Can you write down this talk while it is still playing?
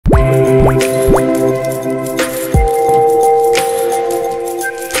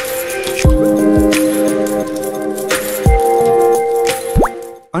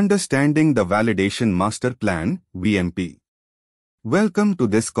Understanding the Validation Master Plan, VMP. Welcome to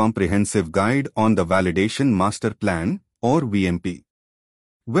this comprehensive guide on the Validation Master Plan, or VMP.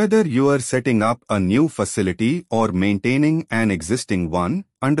 Whether you are setting up a new facility or maintaining an existing one,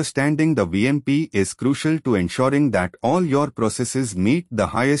 understanding the VMP is crucial to ensuring that all your processes meet the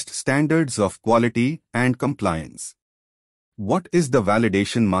highest standards of quality and compliance. What is the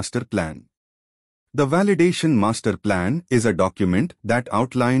Validation Master Plan? The Validation Master Plan is a document that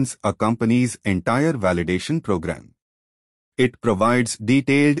outlines a company's entire validation program. It provides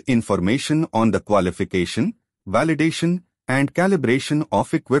detailed information on the qualification, validation, and calibration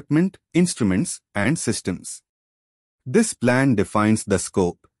of equipment, instruments, and systems. This plan defines the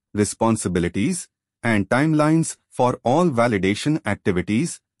scope, responsibilities, and timelines for all validation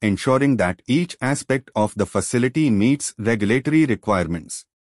activities, ensuring that each aspect of the facility meets regulatory requirements.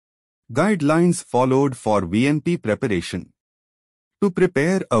 Guidelines followed for VMP preparation. To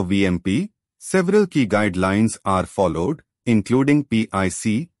prepare a VMP, several key guidelines are followed, including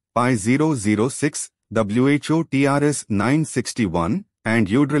PIC, PI 006, WHO TRS 961, and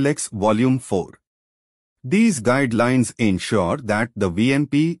EUDRELEX Volume 4. These guidelines ensure that the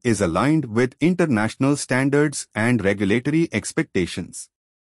VMP is aligned with international standards and regulatory expectations.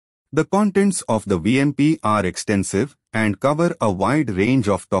 The contents of the VMP are extensive and cover a wide range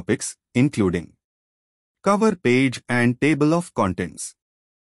of topics, including cover page and table of contents,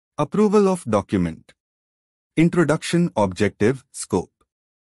 approval of document, introduction, objective, scope,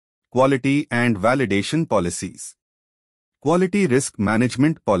 quality and validation policies, quality risk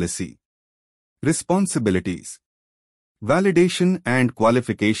management policy, responsibilities, validation and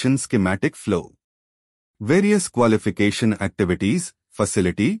qualification schematic flow, various qualification activities,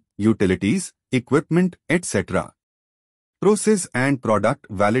 facility, utilities, equipment, etc. Process and product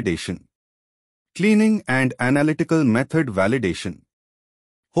validation, cleaning and analytical method validation,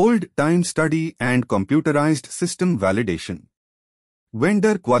 hold time study and computerized system validation,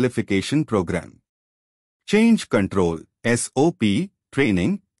 vendor qualification program, change control, SOP,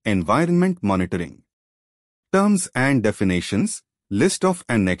 training, environment monitoring, terms and definitions, list of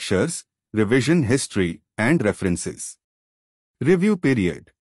annexures, revision history and references. Review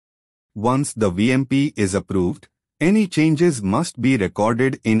period. Once the VMP is approved, any changes must be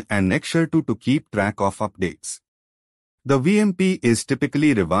recorded in Annexure 2 to keep track of updates. The VMP is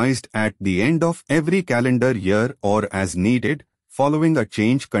typically revised at the end of every calendar year or as needed, following a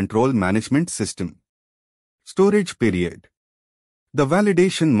change control management system. Storage period. The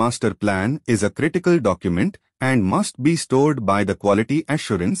Validation Master Plan is a critical document and must be stored by the Quality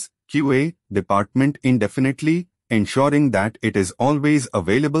Assurance (QA) department indefinitely, ensuring that it is always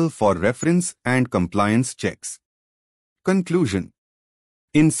available for reference and compliance checks. Conclusion.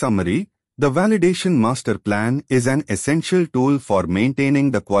 In summary, the Validation Master Plan is an essential tool for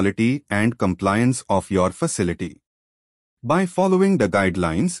maintaining the quality and compliance of your facility. By following the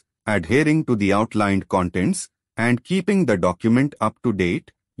guidelines, adhering to the outlined contents, and keeping the document up to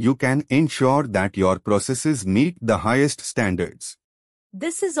date, you can ensure that your processes meet the highest standards.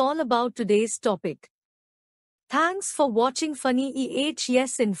 This is all about today's topic. Thanks for watching Funny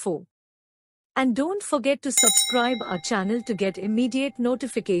EHS Info. And don't forget to subscribe our channel to get immediate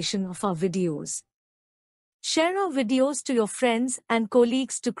notification of our videos. Share our videos to your friends and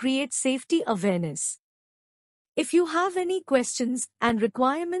colleagues to create safety awareness. If you have any questions and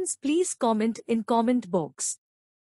requirements, please comment in comment box.